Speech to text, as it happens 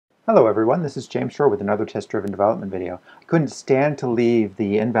Hello everyone, this is James Shore with another test-driven development video. I couldn't stand to leave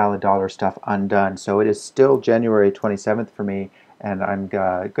the InvalidDollars stuff undone, so it is still January 27th for me, and I'm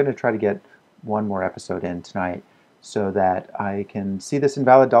going to try to get one more episode in tonight so that I can see this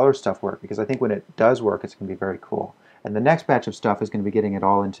InvalidDollars stuff work, because I think when it does work, it's going to be very cool. And the next batch of stuff is going to be getting it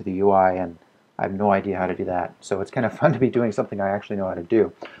all into the UI, and I have no idea how to do that. So it's kind of fun to be doing something I actually know how to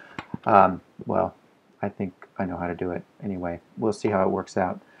do. Well, I think I know how to do it anyway. We'll see how it works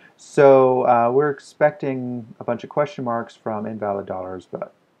out. So we're expecting a bunch of question marks from InvalidDollars,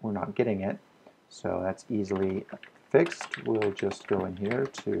 but we're not getting it. So that's easily fixed. We'll just go in here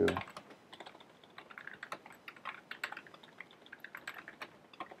to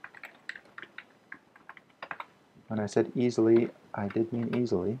when I said easily, I did mean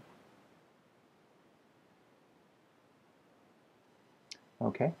easily.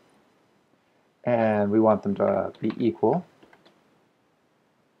 Okay. And we want them to be equal.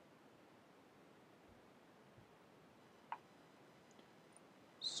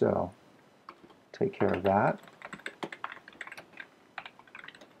 So take care of that.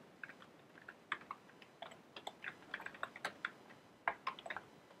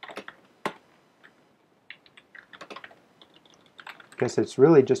 I guess it's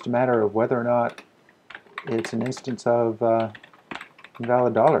really just a matter of whether or not it's an instance of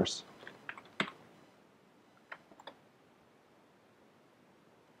InvalidDollars.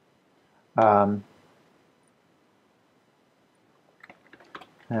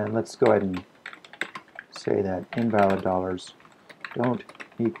 And let's go ahead and say that InvalidDollars don't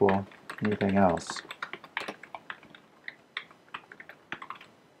equal anything else.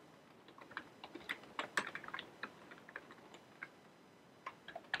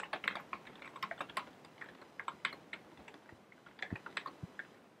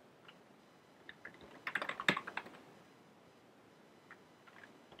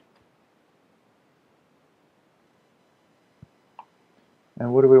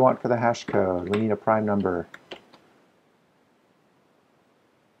 And what do we want for the hash code? We need a prime number.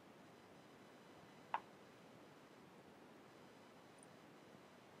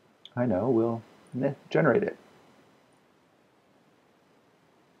 I know, we'll generate it.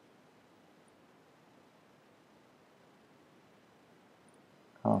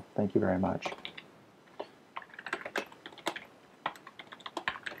 Oh, thank you very much.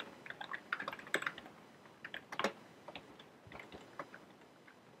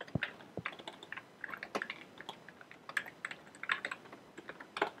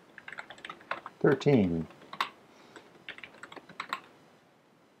 $13.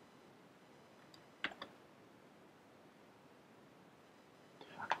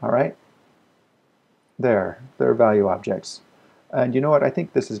 All right. There, they're value objects. And you know what? I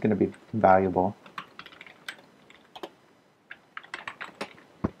think this is going to be valuable.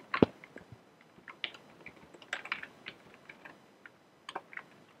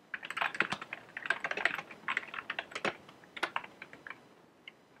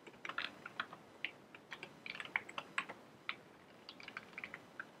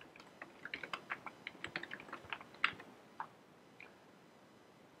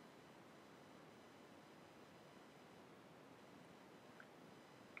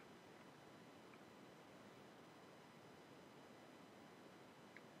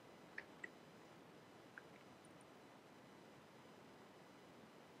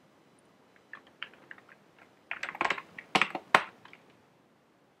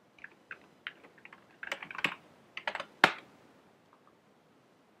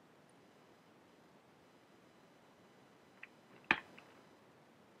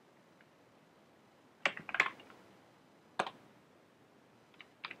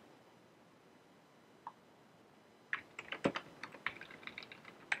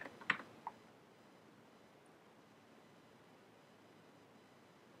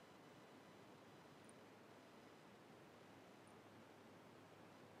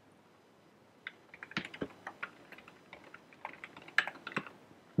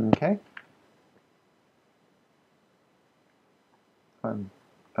 Okay.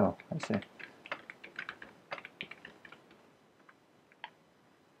 Oh, I see.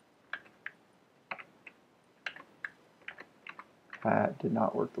 That did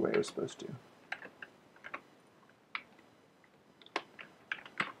not work the way it was supposed to.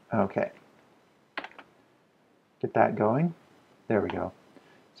 Okay. Get that going. There we go.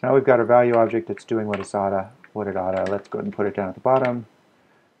 So now we've got our value object that's doing what it oughta. Let's go ahead and put it down at the bottom.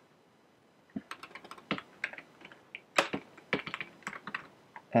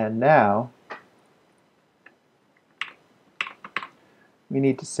 And now we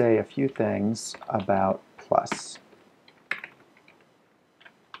need to say a few things about plus.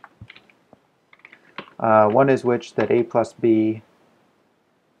 One is which that A plus B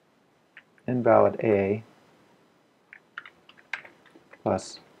invalid A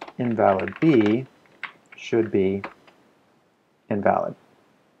plus invalid B should be invalid.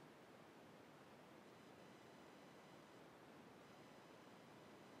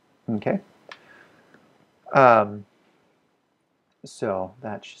 Okay. So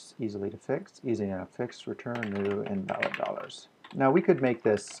that's easy enough to fix, return new invalid dollars. Now we could make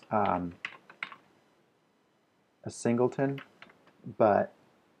this a singleton, but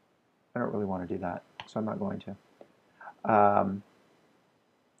I don't really want to do that, so I'm not going to.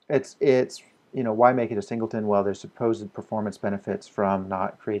 It's why make it a singleton? Well, there's supposed performance benefits from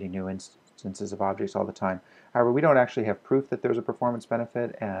not creating new instances of objects all the time. However, we don't actually have proof that there's a performance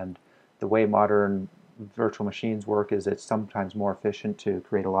benefit, and the way modern virtual machines work is it's sometimes more efficient to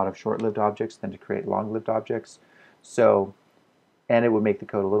create a lot of short-lived objects than to create long-lived objects. So, and it would make the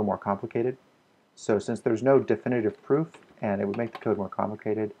code a little more complicated. So since there's no definitive proof and it would make the code more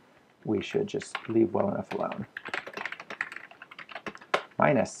complicated, we should just leave well enough alone.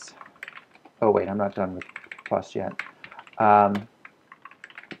 Minus. Oh wait, I'm not done with plus yet.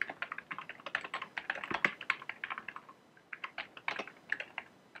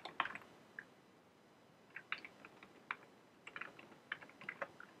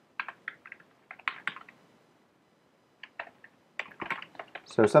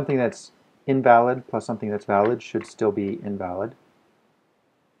 So something that's invalid plus something that's valid should still be invalid.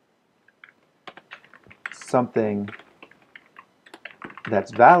 Something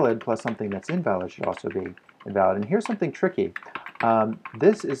that's valid plus something that's invalid should also be invalid. And here's something tricky.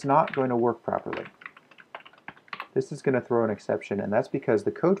 This is not going to work properly. This is going to throw an exception, and that's because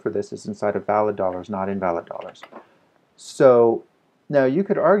the code for this is inside of valid dollars, not invalid dollars. So now you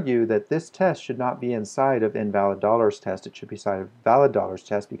could argue that this test should not be inside of invalid dollars test. It should be inside of valid dollars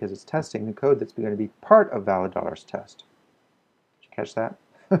test because it's testing the code that's going to be part of valid dollars test. Did you catch that?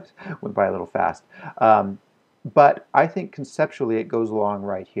 Went by a little fast. But I think conceptually it goes along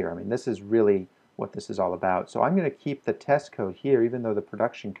right here. I mean, this is really what this is all about. So I'm going to keep the test code here, even though the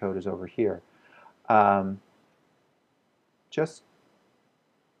production code is over here. Just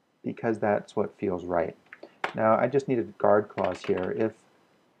because that's what feels right. Now, I just need a guard clause here. If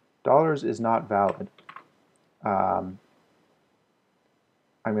dollars is not valid, I'm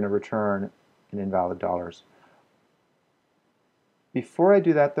going to return an invalid dollars. Before I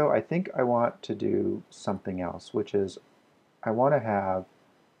do that, though, I think I want to do something else, which is I want to have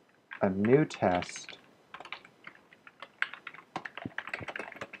a new test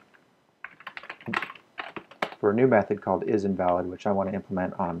for a new method called isInvalid, which I want to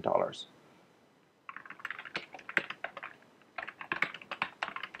implement on dollars.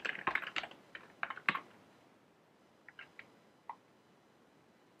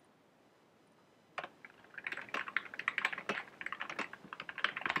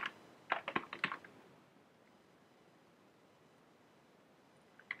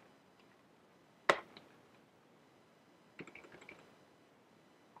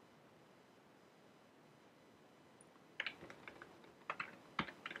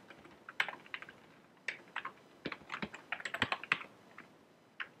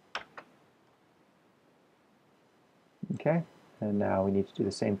 Okay, and now we need to do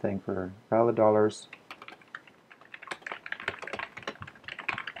the same thing for valid dollars.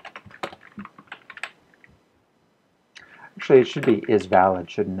 Actually, it should be is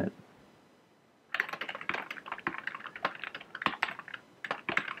valid, shouldn't it?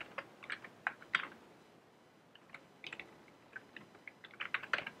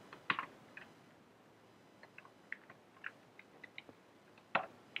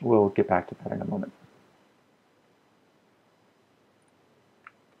 We'll get back to that in a moment.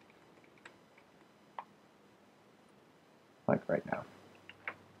 Like right now.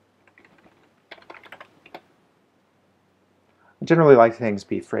 I generally like things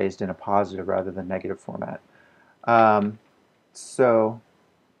be phrased in a positive rather than negative format. So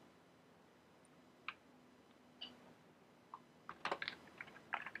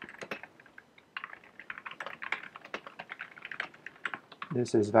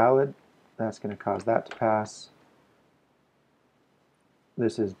this is valid. That's going to cause that to pass.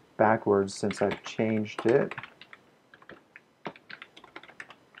 This is backwards since I've changed it.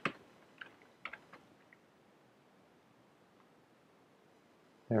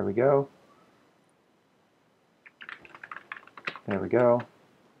 There we go. There we go.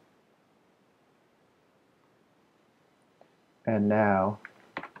 And now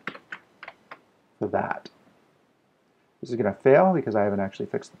for that. This is going to fail because I haven't actually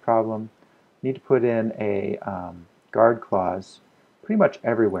fixed the problem. Need to put in a guard clause pretty much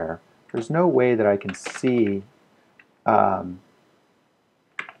everywhere. there's no way that I can see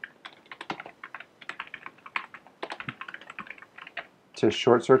to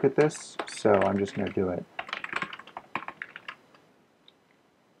short circuit this, so I'm just going to do it.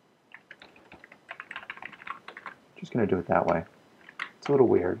 Just going to do it that way. It's a little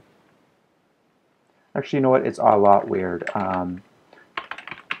weird. Actually, you know what? It's a lot weird.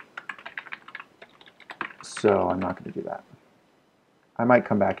 So I'm not going to do that. I might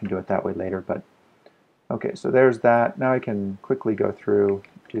come back and do it that way later, but okay, so there's that. Now I can quickly go through,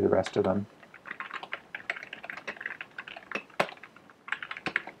 do the rest of them.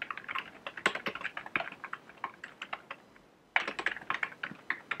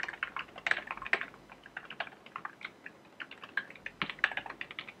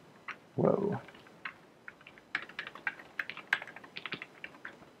 Whoa.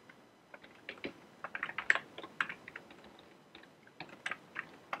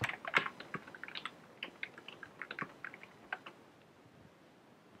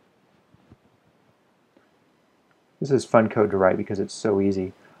 This is fun code to write because it's so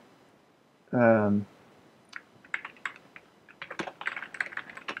easy.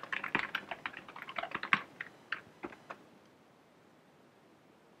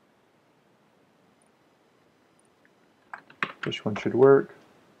 This one should work.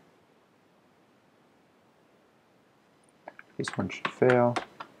 This one should fail.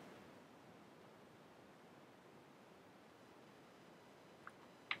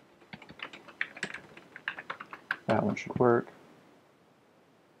 That one should work.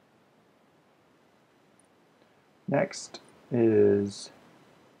 Next is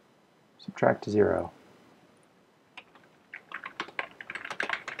subtract to 0.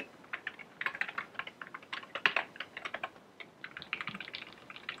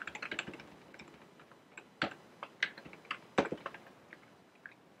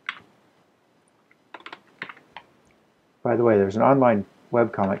 By the way, there's an online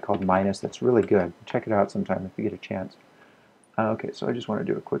webcomic called Minus that's really good. Check it out sometime if you get a chance. Okay, so I just want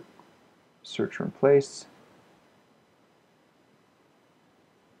to do a quick search and replace.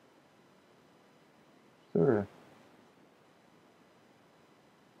 Sort of.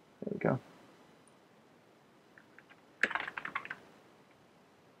 There we go.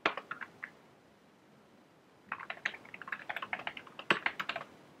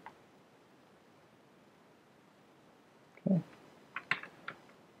 Okay.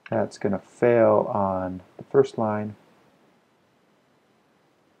 That's going to fail on the first line.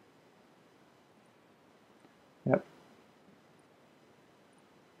 Yep.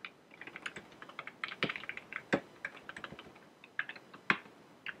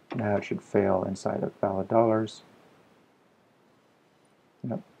 Now it should fail inside of InvalidDollars.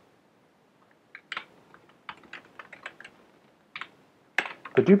 Yep.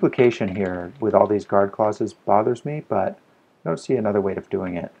 The duplication here with all these guard clauses bothers me, but I don't see another way of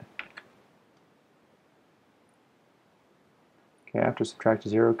doing it. Okay, after subtract to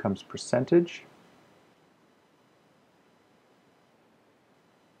 0 comes percentage.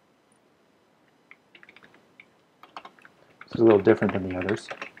 This is a little different than the others.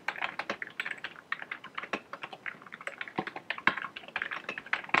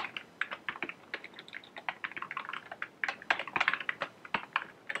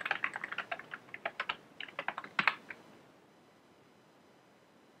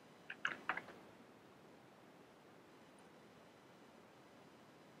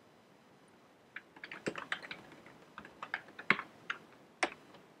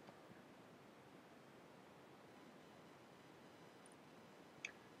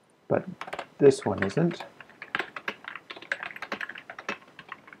 But this one isn't.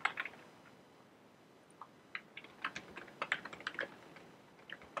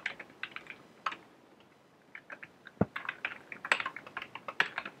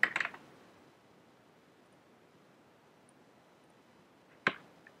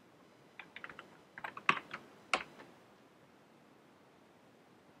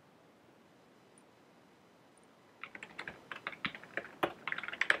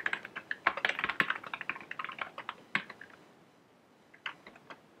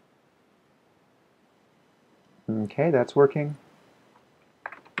 Okay, that's working.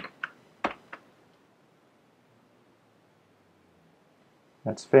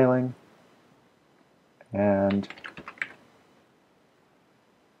 That's failing. And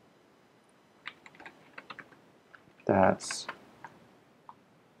that's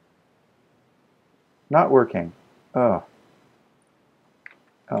not working. Oh.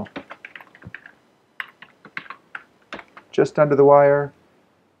 Oh. Just under the wire.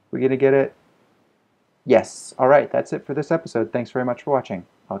 We're going to get it. Yes. All right. That's it for this episode. Thanks very much for watching.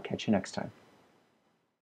 I'll catch you next time.